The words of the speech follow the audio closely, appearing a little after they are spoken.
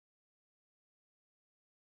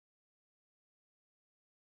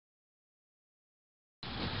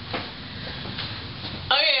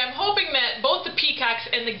peacocks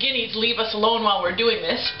and the guineas leave us alone while we're doing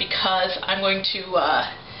this, because I'm going to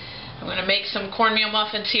make some cornmeal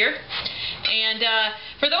muffins here. And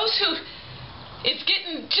for those who, it's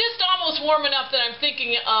getting just almost warm enough that I'm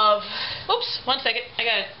thinking of, oops, one second, I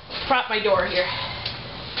gotta prop my door here.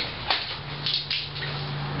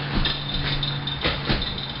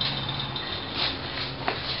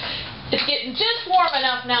 It's getting just warm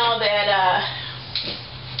enough now that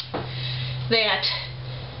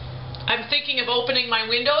I'm thinking of opening my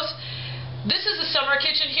windows. This is a summer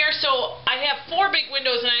kitchen here, so I have 4 big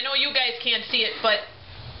windows, and I know you guys can't see it, but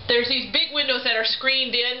there's these big windows that are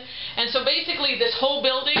screened in, and so basically this whole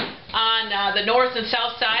building on the north and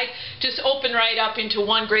south side just open right up into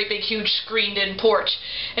one great big huge screened in porch,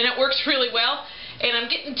 and it works really well. And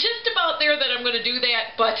I'm getting just about there that I'm going to do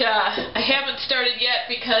that, but I haven't started yet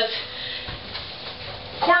because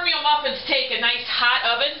cornmeal muffins take a nice hot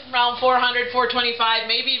oven, around 400, 425,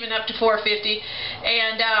 maybe even up to 450,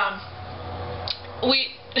 and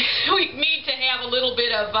we need to have a little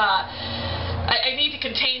bit of, I need to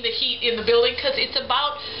contain the heat in the building because it's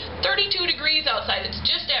about 32 degrees outside. It's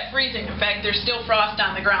just at freezing. In fact, there's still frost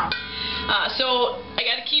on the ground. So I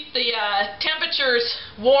got to keep the temperatures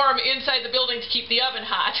warm inside the building to keep the oven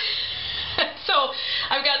hot. So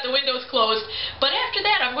I've got the windows closed, but after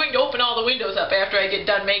that I'm going to open all the windows up after I get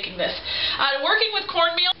done making this. Working with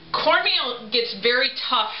cornmeal gets very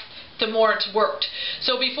tough the more it's worked.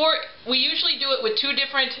 So before, we usually do it with 2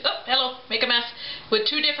 different, with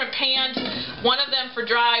 2 different pans, one of them for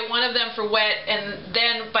dry, one of them for wet, and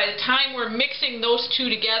then by the time we're mixing those 2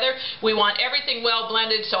 together, we want everything well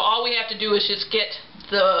blended, so all we have to do is just get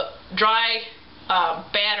the dry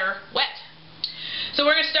batter wet. So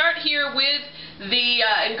we're going to start here with the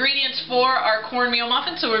ingredients for our cornmeal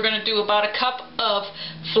muffin. So we're going to do about a cup of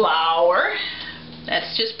flour.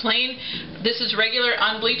 That's just plain, this is regular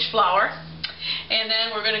unbleached flour. And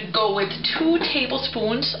then we're going to go with 2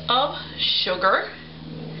 tablespoons of sugar.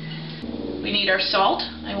 We need our salt.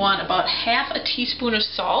 I want about half a teaspoon of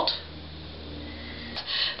salt.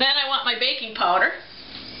 Then I want my baking powder.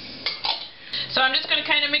 So I'm just going to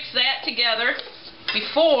kind of mix that together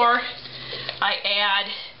before I add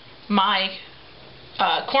my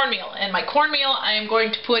cornmeal. And my cornmeal I am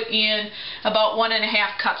going to put in about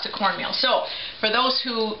 1½ cups of cornmeal. So for those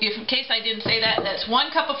who, if in case I didn't say that, that's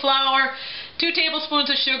 1 cup of flour, 2 tablespoons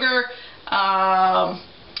of sugar, 2¼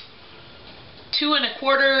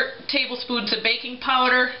 tablespoons of baking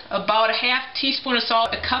powder, about a ½ teaspoon of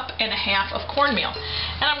salt, 1½ cup of cornmeal.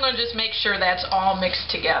 And I'm going to just make sure that's all mixed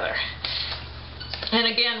together. And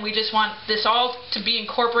again, we just want this all to be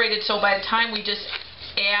incorporated, so by the time we just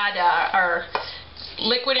add our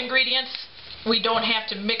liquid ingredients, we don't have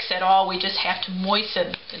to mix at all, we just have to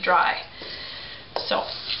moisten the dry. So,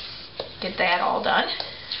 get that all done.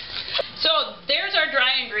 So, there's our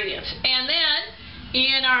dry ingredients. And then,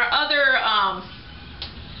 in our other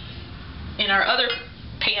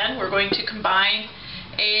pan, we're going to combine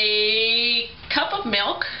a cup of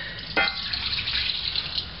milk,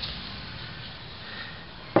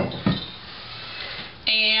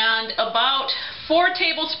 and about 4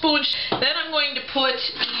 tablespoons. Then I'm going to put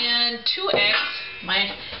in 2 eggs,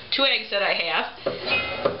 my 2 eggs that I have,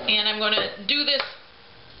 and I'm going to do this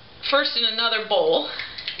first in another bowl.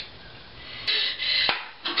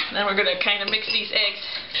 Then we're going to kind of mix these eggs.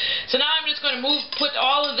 So now I'm just going to put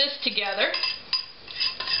all of this together.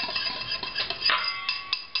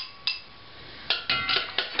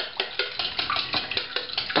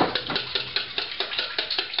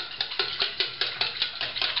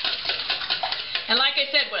 And like I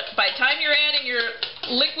said, by the time you're adding your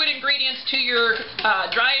liquid ingredients to your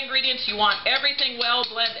dry ingredients, you want everything well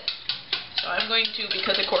blended. So I'm going to,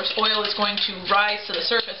 because of course oil is going to rise to the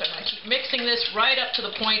surface, I'm going to keep mixing this right up to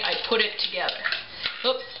the point I put it together.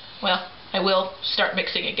 Oops, well, I will start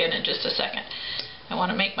mixing again in just a second. I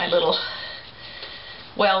want to make my little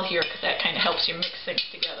well here, because that kind of helps you mix things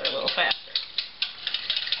together a little faster.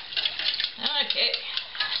 Okay.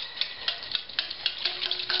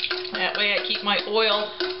 That way I keep my oil.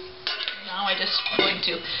 Now I just going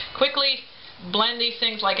to quickly blend these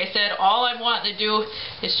things. Like I said, all I want to do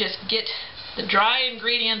is just get the dry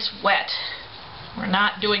ingredients wet. We're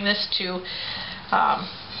not doing this to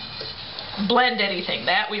blend anything.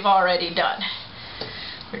 That we've already done.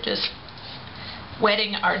 We're just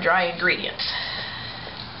wetting our dry ingredients.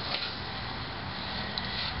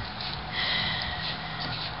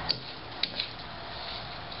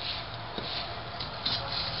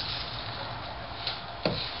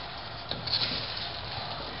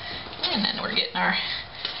 And then we're getting our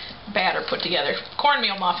batter put together.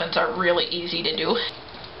 Cornmeal muffins are really easy to do.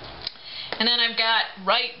 And then I've got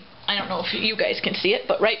I don't know if you guys can see it,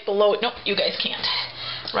 but right below, nope, you guys can't.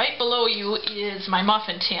 Right below you is my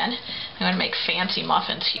muffin tin. I'm going to make fancy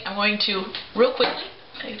muffins. I'm going to, real quickly,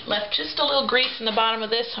 I left just a little grease in the bottom of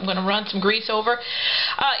this. I'm going to run some grease over.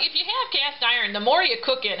 If you have cast iron, the more you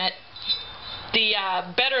cook in it, the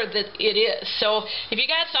better that it is. So if you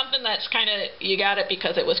got something that's kind of, you got it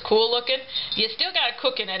because it was cool looking, you still got to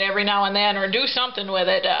cook in it every now and then, or do something with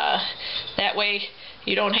it. That way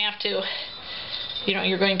you don't have to, you know,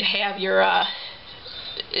 you're going to have your,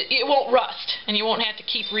 it won't rust, and you won't have to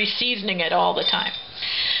keep reseasoning it all the time.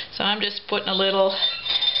 So I'm just putting a little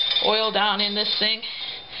oil down in this thing.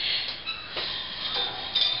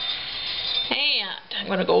 And I'm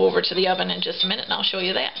going to go over to the oven in just a minute and I'll show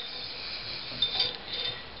you that.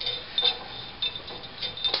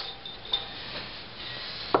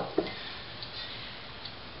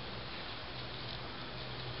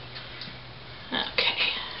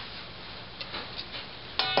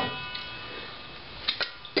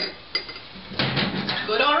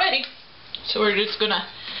 So we're just going to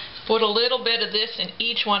put a little bit of this in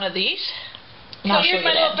each one of these. So here's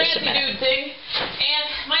my little fancy dude thing. And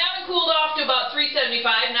my oven cooled off to about 375,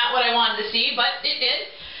 not what I wanted to see, but it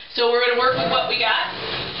did. So we're going to work with what we got.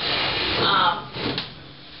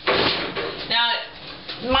 Now,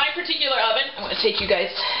 my particular oven, I'm going to take you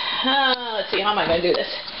guys, let's see, how am I going to do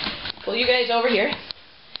this? Pull you guys over here.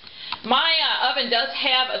 My oven does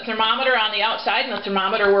have a thermometer on the outside, and the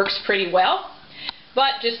thermometer works pretty well.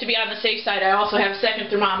 But just to be on the safe side, I also have a second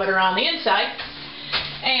thermometer on the inside.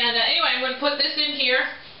 And anyway, I'm going to put this in here.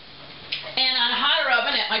 And on a hotter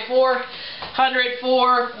oven at my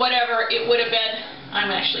 400, whatever, it would have been, I'm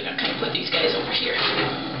actually going to kind of put these guys over here.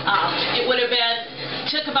 It would have been,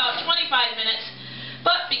 took about 25 minutes.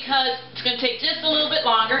 But because it's going to take just a little bit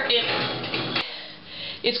longer,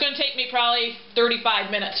 it's going to take me probably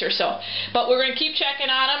 35 minutes or so. But we're going to keep checking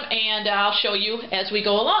on them, and I'll show you as we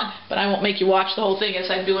go along. But I won't make you watch the whole thing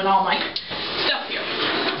as I'm doing all my stuff here.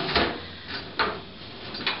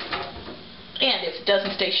 And if it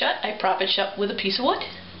doesn't stay shut, I prop it shut with a piece of wood.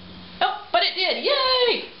 Oh, but it did.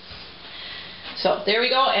 Yay! So there we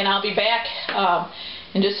go, and I'll be back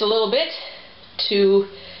in just a little bit to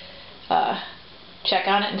check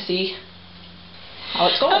on it and see how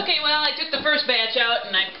it's going. Okay, well, I took the first batch out,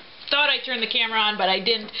 and I thought I turned the camera on, but I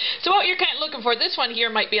didn't. So what you're kind of looking for, this one here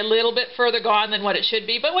might be a little bit further gone than what it should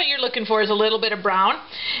be, but what you're looking for is a little bit of brown.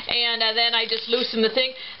 And then I just loosen the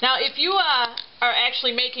thing. Now, if you are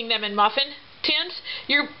actually making them in muffin tins,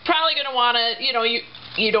 you're probably going to want to, you know,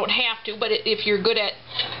 you don't have to, but if you're good at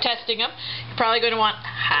testing them, you're probably going to want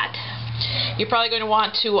You're probably going to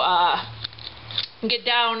want to get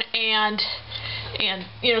down and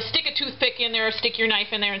you know, stick a toothpick in there or stick your knife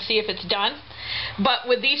in there and see if it's done. But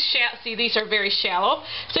with these, see, these are very shallow,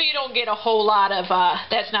 so you don't get a whole lot of,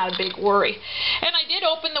 that's not a big worry. And I did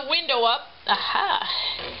open the window up. Aha!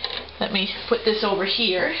 Let me put this over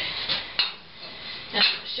here. And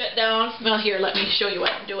shut down. Well, here, let me show you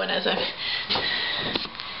what I'm doing as I'm...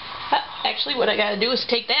 Actually, what I got to do is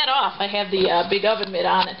take that off. I have the big oven mitt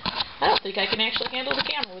on it. I don't think I can actually handle the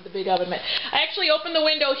camera with the big oven mitt. I actually opened the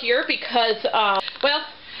window here because, well,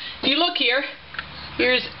 if you look here,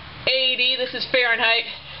 here's 80, this is Fahrenheit,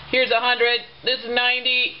 here's 100, this is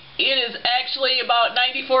 90, it is actually about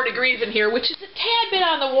 94 degrees in here, which is a tad bit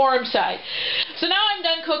on the warm side. So now I'm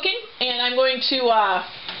done cooking, and I'm going to,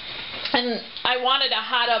 and I wanted a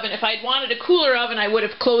hot oven. If I'd wanted a cooler oven, I would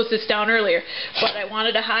have closed this down earlier. But I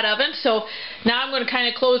wanted a hot oven, so now I'm going to kind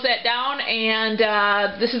of close that down, and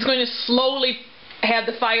this is going to slowly have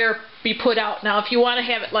the fire be put out. Now, if you want to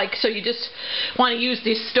have it like, so you just want to use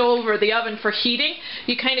the stove or the oven for heating,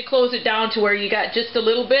 you kind of close it down to where you got just a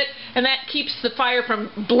little bit, and that keeps the fire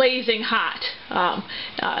from blazing hot.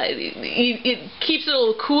 It keeps it a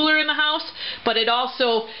little cooler in the house, but it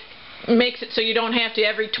also makes it so you don't have to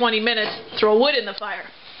every 20 minutes throw wood in the fire.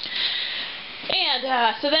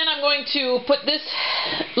 And so then I'm going to put this,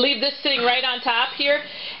 leave this sitting right on top here,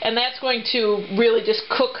 and that's going to really just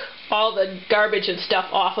cook all the garbage and stuff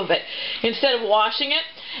off of it instead of washing it.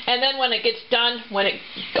 And then when it gets done, when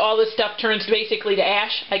all this stuff turns basically to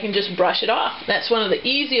ash, I can just brush it off. That's one of the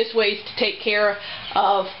easiest ways to take care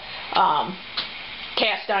of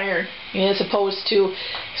cast iron as opposed to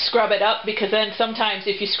scrub it up, because then sometimes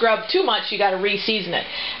if you scrub too much you got to re-season it.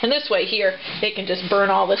 And this way here it can just burn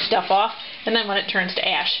all this stuff off, and then when it turns to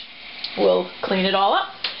ash we'll clean it all up.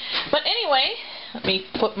 But anyway, let me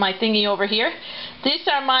put my thingy over here. These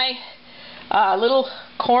are my little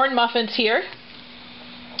corn muffins here,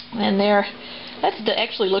 and they're that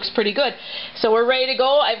actually looks pretty good. So we're ready to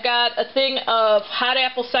go. I've got a thing of hot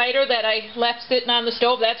apple cider that I left sitting on the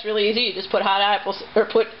stove. That's really easy. You just put hot apples, or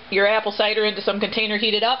put your apple cider into some container,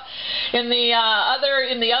 heat it up. In the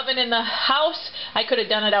in the oven in the house, I could have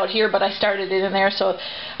done it out here, but I started it in there. So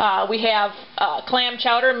we have clam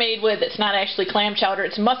chowder made with, it's not actually clam chowder,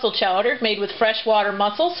 it's mussel chowder made with freshwater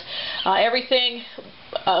mussels.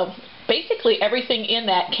 Basically everything in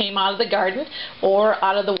that came out of the garden or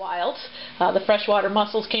out of the wilds. The freshwater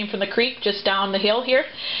mussels came from the creek just down the hill here.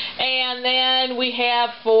 And then we have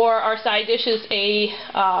for our side dishes a,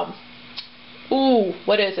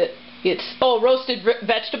 what is it? It's, roasted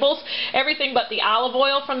vegetables. Everything but the olive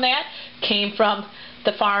oil from that came from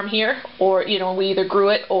the farm here, or, you know, we either grew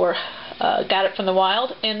it or got it from the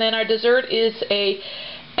wild. And then our dessert is a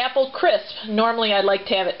apple crisp. Normally I'd like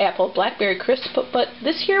to have it apple blackberry crisp, but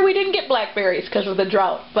this year we didn't get blackberries because of the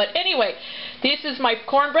drought. But anyway, this is my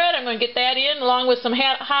cornbread. I'm going to get that in along with some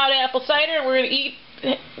hot apple cider, and we're going to eat.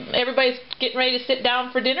 Everybody's getting ready to sit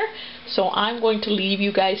down for dinner, so I'm going to leave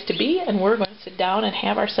you guys to be, and we're going to sit down and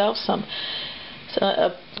have ourselves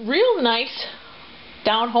a real nice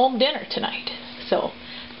down-home dinner tonight. So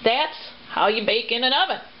that's how you bake in an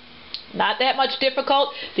oven. Not that much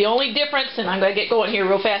difficult. The only difference, and I'm going to get going here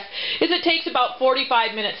real fast, is it takes about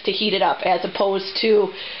 45 minutes to heat it up as opposed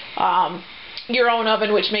to your own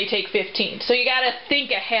oven, which may take 15. So you got to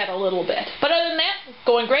think ahead a little bit. But other than that,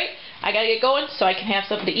 going great. I got to get going so I can have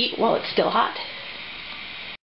something to eat while it's still hot.